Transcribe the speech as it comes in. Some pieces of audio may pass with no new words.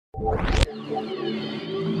Okay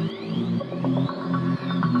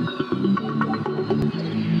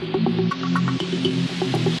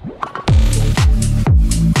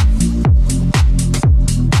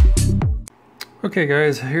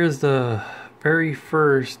guys, here's the very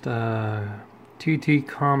first TT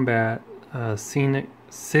Combat City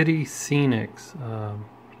Scenics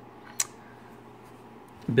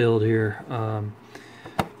build here.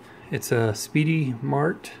 It's a Speedy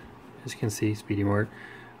Mart, as you can see, Speedy Mart.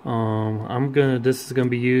 This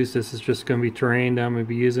is just gonna be terrain that I'm gonna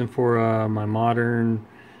be using for my modern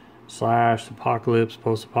 / apocalypse,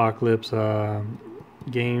 post-apocalypse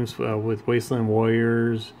games with Wasteland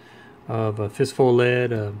Warriors, of a Fistful of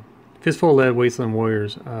Lead Wasteland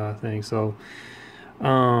Warriors thing. So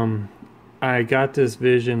I got this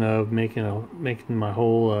vision of making my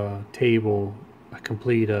whole table a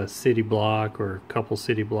complete city block, or a couple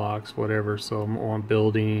city blocks, whatever. So I'm on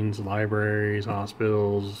buildings, libraries,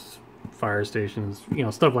 hospitals, fire stations, you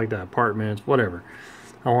know, stuff like that, apartments, whatever.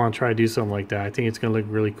 I want to try to do something like that. I think it's gonna look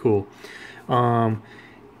really cool.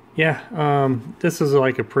 This is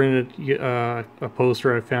like a printed a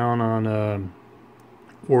poster I found on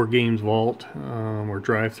War Games Vault, or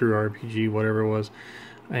Drive Through RPG, whatever it was,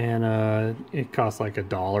 and it cost like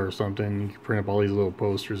 $1 or something. You can print up all these little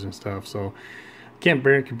posters and stuff. So can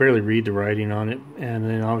barely read the writing on it. And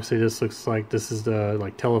then obviously this looks like this is the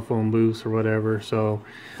like telephone booths or whatever. So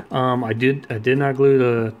I did not glue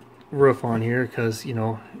the roof on here because, you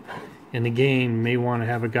know, in the game you may want to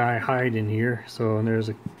have a guy hide in here. So, and there's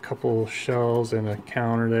a couple shelves and a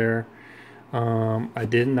counter there. I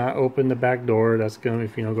did not open the back door. That's gonna,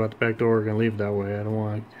 if you know, go out the back door, we're gonna leave it that way. I don't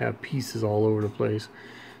want to have pieces all over the place.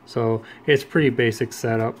 So it's pretty basic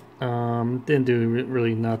setup. Didn't do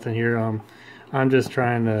really nothing here. I'm just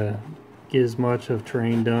trying to get as much of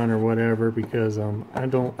terrain done or whatever, because I'm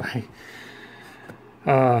kind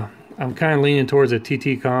of leaning towards the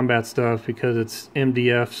TT Combat stuff because it's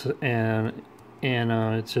MDFs and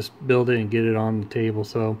it's just build it and get it on the table.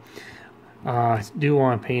 So I do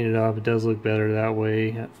want to paint it up. It does look better that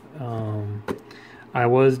way. I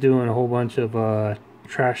was doing a whole bunch of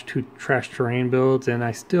trash terrain builds, and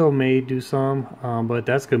I still may do some, but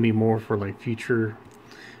that's gonna be more for like future,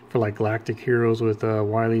 for like Galactic Heroes with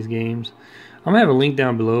Wiley's Games. I'm gonna have a link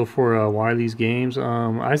down below for Wiley's Games.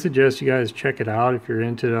 I suggest you guys check it out if you're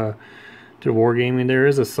into wargaming. There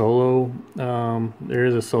is a solo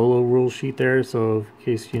rule sheet there, so in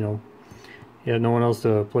case, you know, you have no one else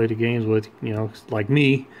to play the games with, you know, like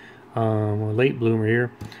me, a late bloomer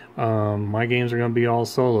here. My games are gonna be all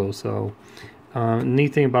solo. So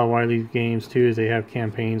neat thing about Wiley's Games too is they have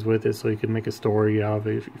campaigns with it, so you can make a story out of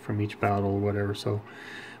it from each battle or whatever. So,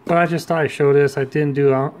 but I just thought I'd show this. I didn't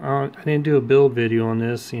do a build video on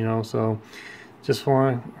this, you know, so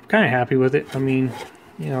I'm kind of happy with it. I mean,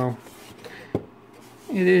 you know,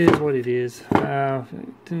 it is what it is.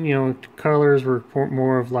 You know, colors were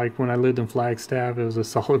more of like when I lived in Flagstaff. It was a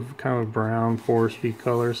solid kind of brown foresty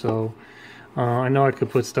color. So I know I could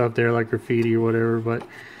put stuff there like graffiti or whatever, but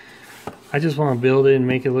I just want to build it and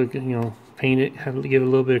make it look, you know, paint it, give it a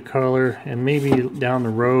little bit of color, and maybe down the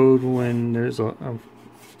road when there's a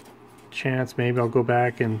chance, maybe I'll go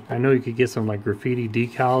back, and I know you could get some like graffiti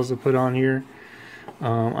decals to put on here.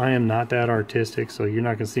 I am not that artistic, so you're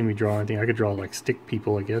not gonna see me draw anything. I could draw like stick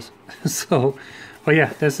people, I guess. So, but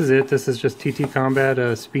yeah, this is it. This is just TT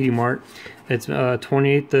Combat Speedy Mart. It's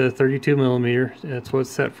 28 to 32 millimeter. That's what it's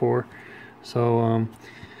set for. So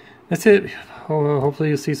that's it. Hopefully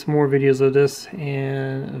you'll see some more videos of this,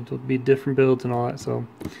 and it'll be different builds and all that. So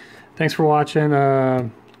thanks for watching.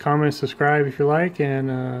 Comment, subscribe if you like,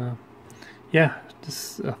 and yeah,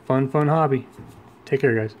 just a fun hobby. Take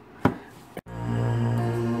care, guys.